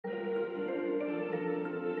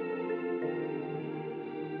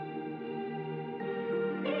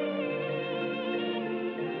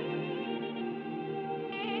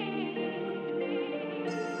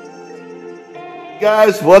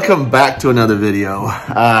Guys, welcome back to another video.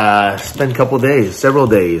 It's been a couple days, several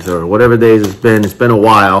days, or whatever days it's been. It's been a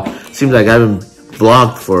while. Seems like I haven't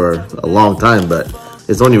vlogged for a long time, but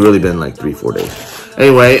it's only really been like 3-4 days.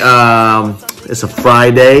 Anyway, it's a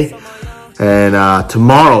Friday, and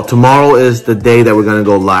tomorrow is the day that we're gonna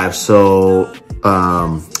go live. So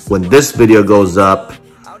when this video goes up,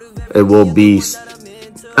 it will be,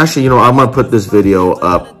 actually, you know, I'm gonna put this video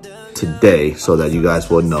up today so that you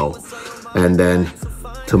guys will know. And then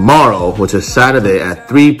tomorrow, which is Saturday at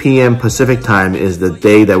 3 p.m. Pacific time, is the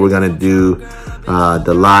day that we're gonna do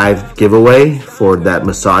the live giveaway for that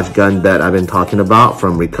massage gun that I've been talking about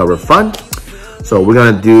from Recover Fund. So we're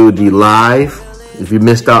gonna do the live. If you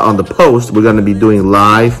missed out on the post, we're gonna be doing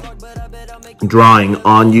live drawing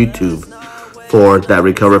on YouTube for that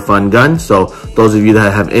Recover Fund gun. So those of you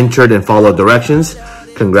that have entered and followed directions,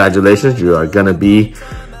 congratulations. You are gonna be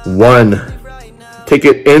one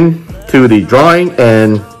ticket in to the drawing,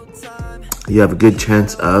 and you have a good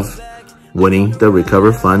chance of winning the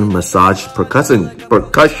Recover Fund massage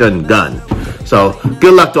percussion gun. So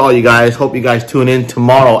good luck to all you guys. Hope you guys tune in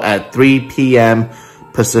tomorrow at 3 p.m.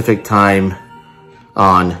 Pacific time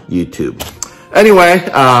on YouTube. Anyway,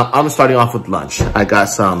 I'm starting off with lunch. I got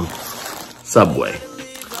some Subway.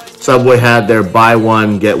 Subway had their buy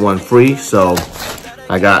one, get one free. So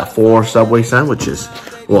I got 4 Subway sandwiches.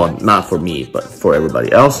 Well, not for me, but for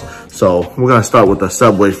everybody else. So we're gonna start with the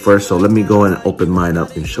Subway first. So let me go and open mine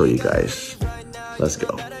up and show you guys. Let's go.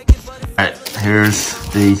 All right, here's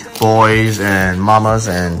the boys and mamas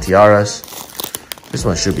and tiaras. This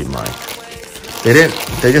one should be mine.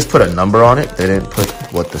 They just put a number on it. They didn't put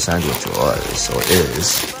what the sandwich was, or is.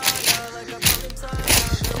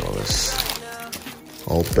 So let's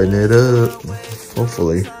open it up.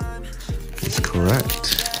 Hopefully it's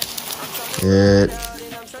correct. It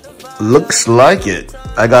looks like it.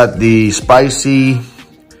 I got the spicy,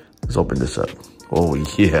 let's open this up. Oh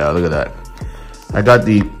yeah, look at that. I got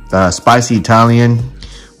the spicy Italian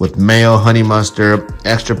with mayo, honey mustard,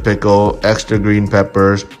 extra pickle, extra green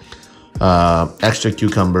peppers, extra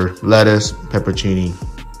cucumber, lettuce, pepperoni,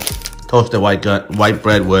 toasted white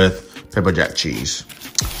bread with pepper jack cheese.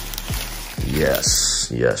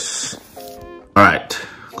 Yes. All right.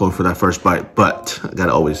 Going for that first bite, but I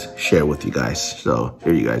gotta always share with you guys. So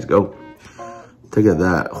here you guys go. Look at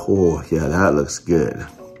that. Oh yeah, that looks good.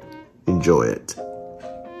 Enjoy it.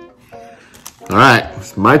 All right,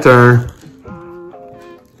 it's my turn.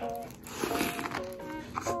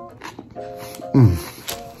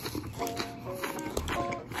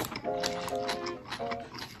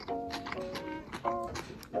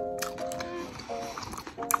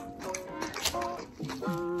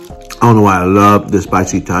 I don't know why I love the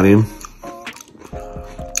spicy Italian.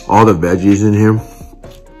 All the veggies in here,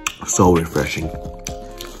 so refreshing.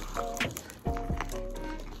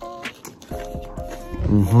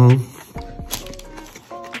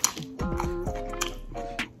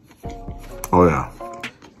 Oh yeah.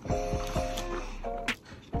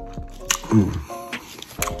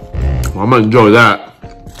 Well, I'm gonna enjoy that.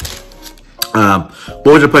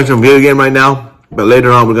 Boys are playing some video game right now, but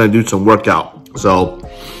later on we're gonna do some workout. So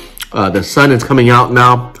the sun is coming out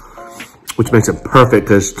now, which makes it perfect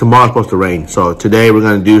because tomorrow's supposed to rain. So today we're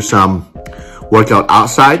gonna do some workout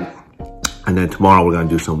outside, and then tomorrow we're gonna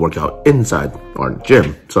do some workout inside our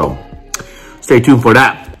gym. So stay tuned for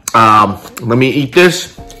that. Let me eat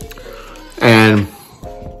this, and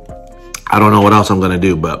I don't know what else I'm gonna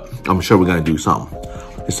do, but I'm sure we're gonna do something.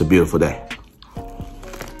 It's a beautiful day.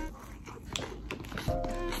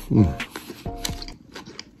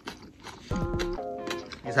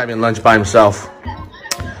 He's having lunch by himself.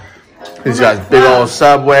 He's got big old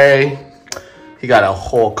Subway. He got a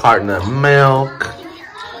whole carton of milk.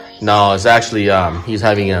 No, it's actually, he's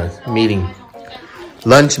having a meeting.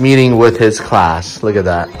 Lunch meeting with his class. Look at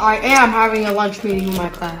that. I am having a lunch meeting with my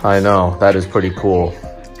class. I know, that is pretty cool.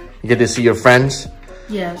 You get to see your friends?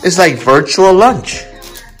 Yes. It's like virtual lunch.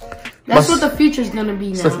 That's what the future's gonna be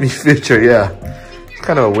now. It's supposed to be future, yeah. It's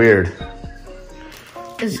kind of weird.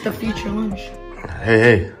 It's the future lunch.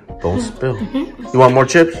 Hey, don't spill. You want more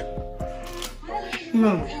chips?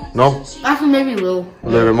 No. No? Actually, maybe a little. A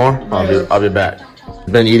little bit more? I'll be back.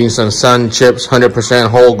 Been eating some Sun Chips, 100%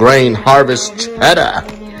 whole grain, harvest cheddar.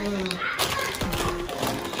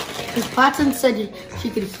 Because Patton said she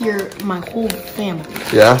could hear my whole family.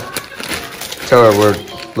 Yeah? Tell her we're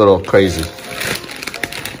a little crazy.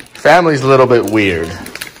 Family's a little bit weird.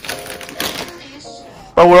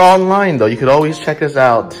 But we're online though. You could always check us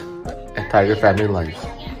out at TigerFamilyLife.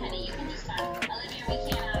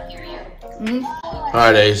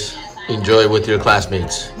 Alright, Ace. Enjoy with your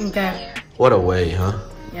classmates. Okay. What a way, huh?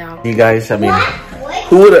 Yeah. You guys, I mean,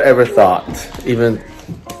 Who would have ever thought, even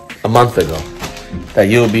a month ago, that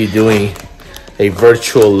you'll be doing a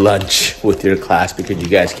virtual lunch with your class because you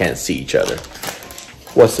guys can't see each other?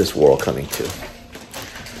 What's this world coming to?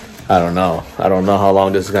 I don't know. I don't know how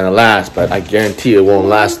long this is gonna last, but I guarantee it won't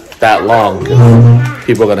last that long because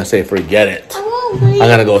people are gonna say, forget it. I'm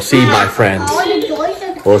gonna go see my friends.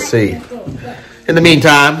 We'll see. In the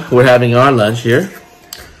meantime, we're having our lunch here,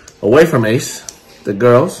 away from Ace. The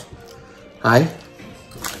girls. Hi.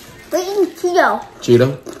 We're eating Cheeto.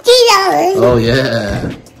 Cheeto? Cheeto. Oh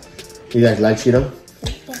yeah. You guys like Cheeto?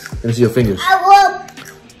 Let me see your fingers. I will.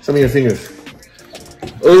 Show me your fingers.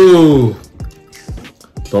 Ooh.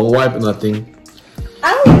 Don't wipe nothing.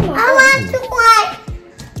 I want to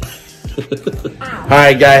wipe.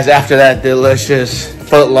 Alright guys, after that delicious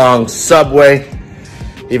foot-long Subway,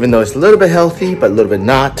 even though it's a little bit healthy, but a little bit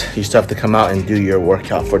not, you still have to come out and do your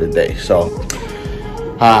workout for the day. So,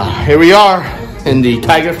 here we are in the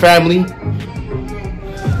Tiger Family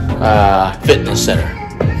Fitness Center.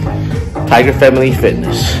 Tiger Family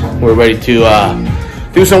Fitness. We're ready to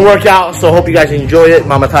do some workout, so hope you guys enjoy it.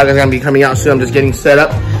 Mama Tiger's gonna be coming out soon. I'm just getting set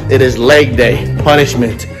up. It is leg day,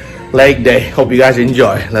 punishment, leg day. Hope you guys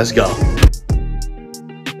enjoy. Let's go.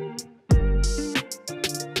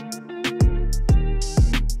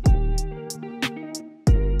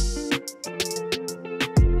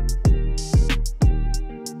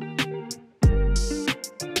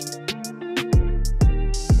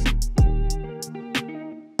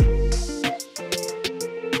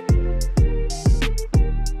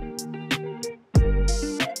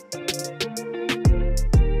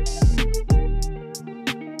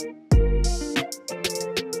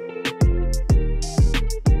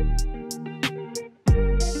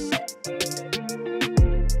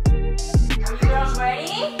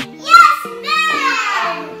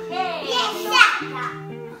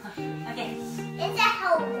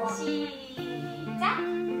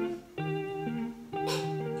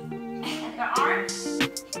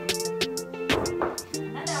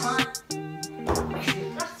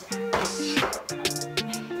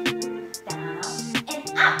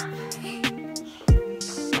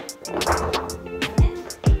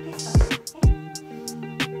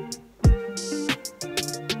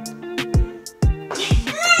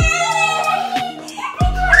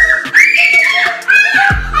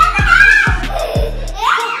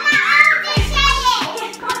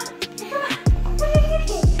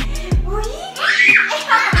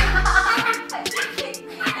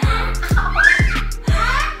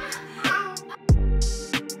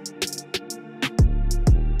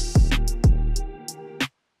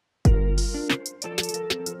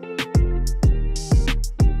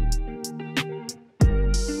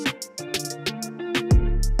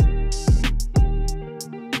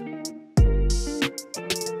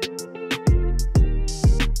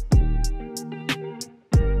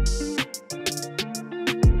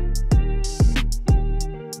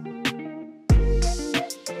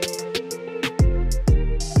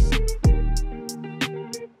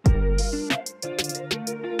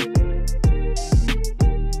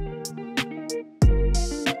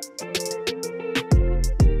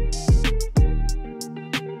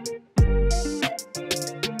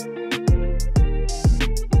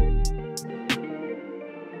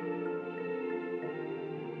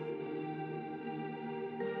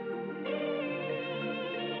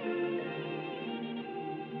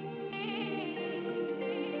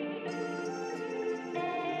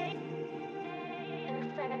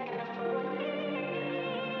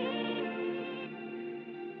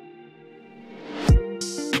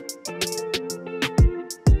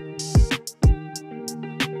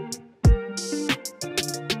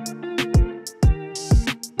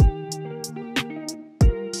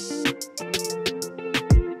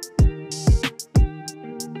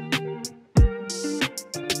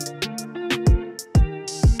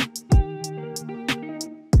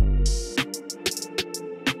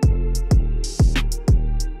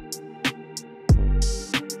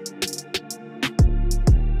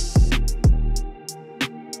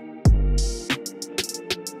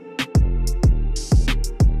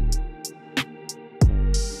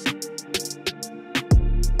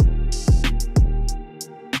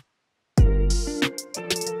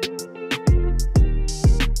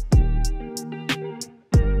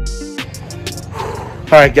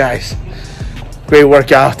 All right, guys, great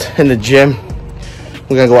workout in the gym.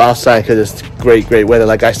 We're gonna go outside because it's great weather,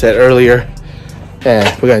 like I said earlier.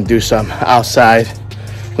 And we're gonna do some outside.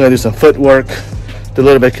 We're gonna do some footwork, do a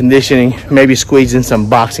little bit of conditioning, maybe squeeze in some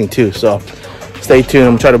boxing too. So stay tuned.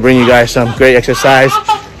 I'm trying to bring you guys some great exercise,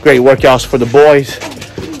 great workouts for the boys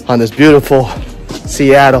on this beautiful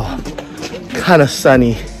Seattle kind of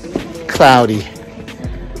sunny, cloudy,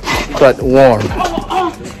 but warm.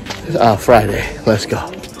 Friday. Let's go.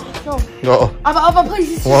 Go.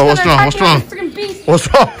 Please. What's wrong? What's wrong? What's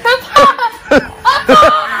wrong?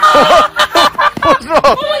 What's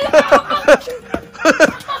wrong?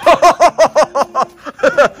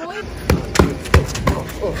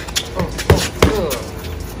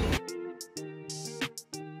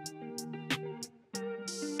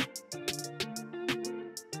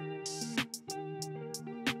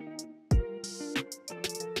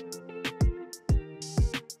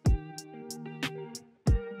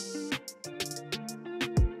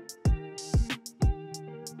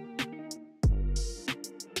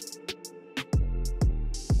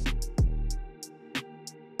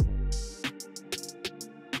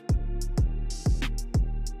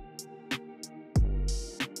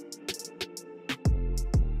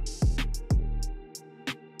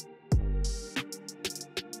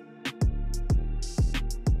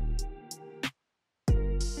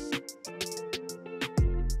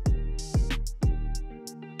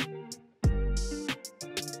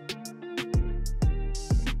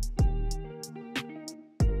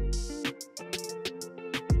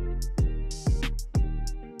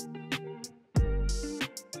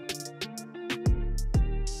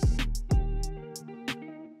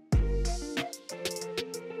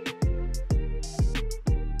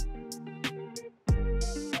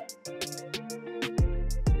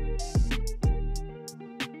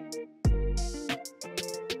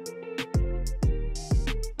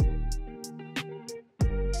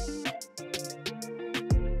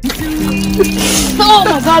 Oh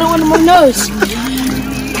my god, it went in my nose.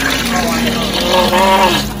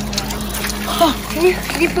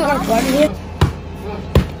 Can you put my blood in here?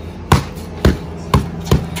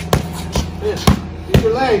 Use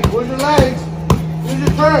your legs. Where's your legs? Use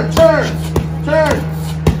your turn.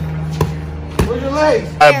 Where's your legs?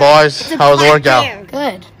 All right, boys. How was the workout?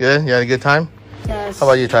 Good. Good? You had a good time? Yes. How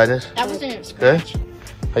about you, Titus? That wasn't a scratch. Good?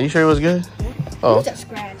 Are you sure it was good? It Oh. was a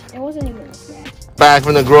scratch. It wasn't even a scratch. Back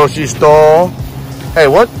from the grocery store. Hey,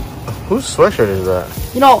 what? Whose sweatshirt is that?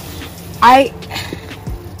 You know,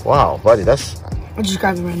 Wow, buddy, that's... I just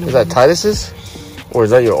grabbed a random Is that Titus's? Or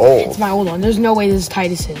is that your old? It's my old one. There's no way this is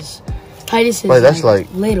Titus's. Titus is Buddy, that's like...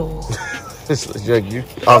 little. It's like you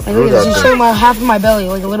Like, outgrew look at this. that Just thing. showing my half of my belly,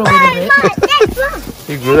 like a little bit of it.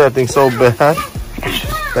 You grew that thing so bad.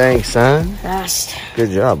 Thanks, son. Fast.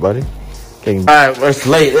 Good job, buddy. Okay. All right, it's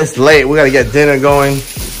late. It's late. We got to get dinner going.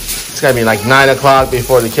 It's got to be like 9 o'clock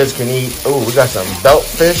before the kids can eat. Oh, we got some belt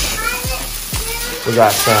fish. We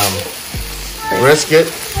got some brisket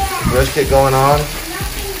going on.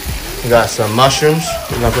 We got some mushrooms.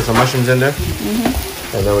 We're going to put some mushrooms in there.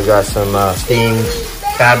 And then we got some steamed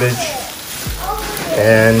cabbage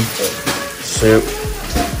and soup.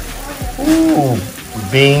 Ooh,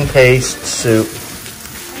 bean paste soup.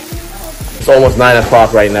 It's almost 9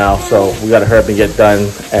 o'clock right now, so we gotta hurry up and get done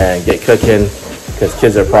and get cooking because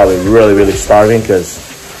kids are probably really starving because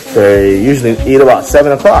they usually eat about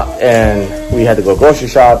 7 o'clock, and we had to go grocery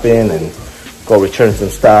shopping and go return some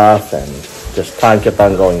stuff, and just time kept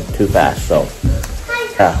on going too fast. So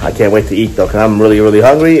yeah, I can't wait to eat though because I'm really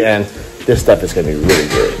hungry, and this stuff is gonna be really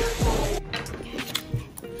good.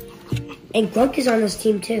 And Gronk is on this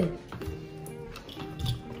team too.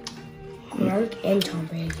 Gronk and Tom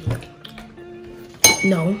Brady.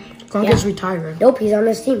 No, Gronk is retired. Nope, he's on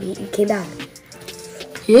this team. He came back.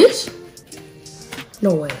 He is?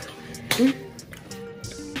 No way.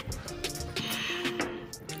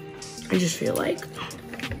 I just feel like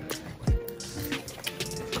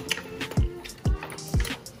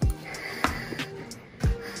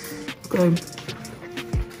good.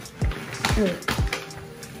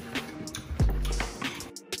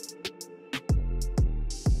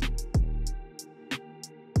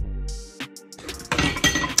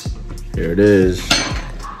 Here it is.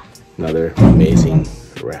 Another amazing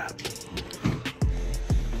wrap.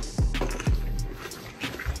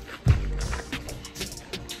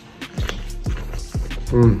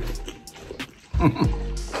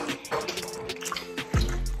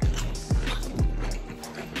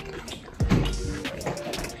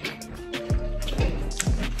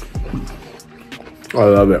 I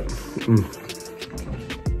love it.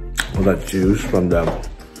 All that juice from the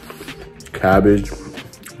cabbage,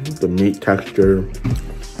 the meat texture,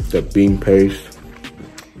 the bean paste.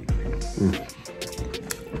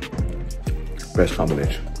 Best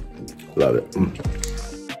combination. Love it.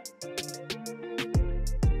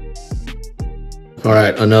 All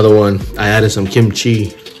right, another one. I added some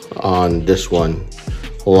kimchi on this one,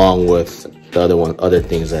 along with the other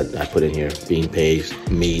things that I put in here: bean paste,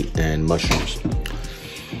 meat, and mushrooms.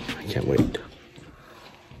 Can't wait.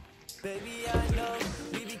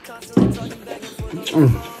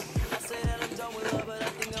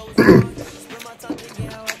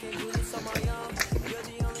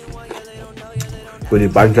 When you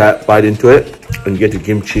bite into it and you get the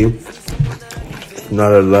kimchi, it's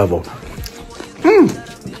another level.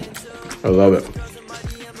 I love it.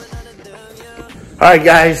 All right,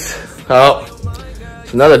 guys. Well,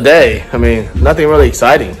 it's another day. I mean, nothing really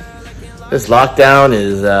exciting. This lockdown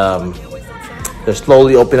is, they're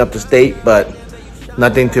slowly opening up the state, but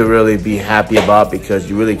nothing to really be happy about because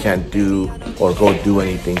you really can't do or go do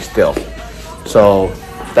anything still. So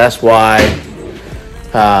that's why,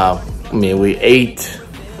 I mean, we ate.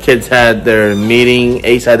 Kids had their meeting.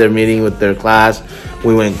 Ace had their meeting with their class.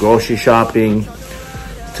 We went grocery shopping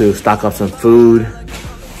to stock up some food.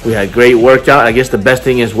 We had great workout. I guess the best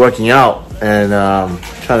thing is working out and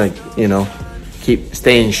trying to, you know,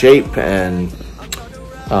 stay in shape and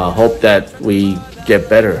hope that we get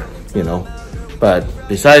better, you know. But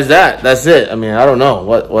besides that, that's it. I mean, I don't know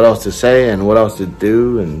what else to say and what else to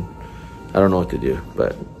do, and I don't know what to do.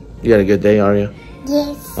 But you had a good day, Arya?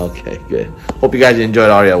 Yes. Okay, good. Hope you guys enjoyed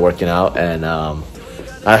Arya working out, and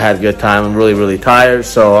I had a good time. I'm really, really tired,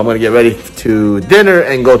 so I'm gonna get ready to dinner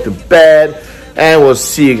and go to bed, and we'll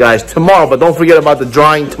see you guys tomorrow. But don't forget about the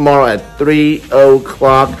drawing tomorrow at 3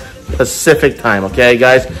 o'clock Pacific time, okay,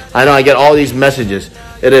 guys? I know I get all these messages.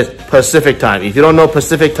 It is Pacific time. If you don't know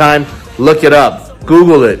Pacific time, look it up.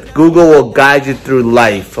 Google it. Google will guide you through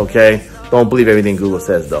life, okay? Don't believe everything Google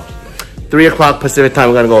says, though. 3 o'clock Pacific time,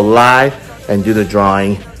 we're going to go live and do the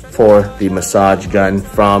drawing for the massage gun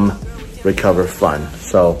from Recover Fun.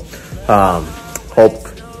 So,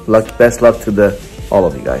 best luck to all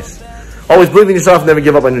of you guys. Always believe in yourself. Never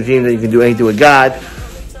give up on your dreams, that you can do anything with God.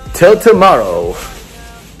 Till tomorrow,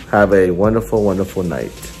 have a wonderful, wonderful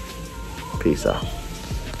night. Peace out.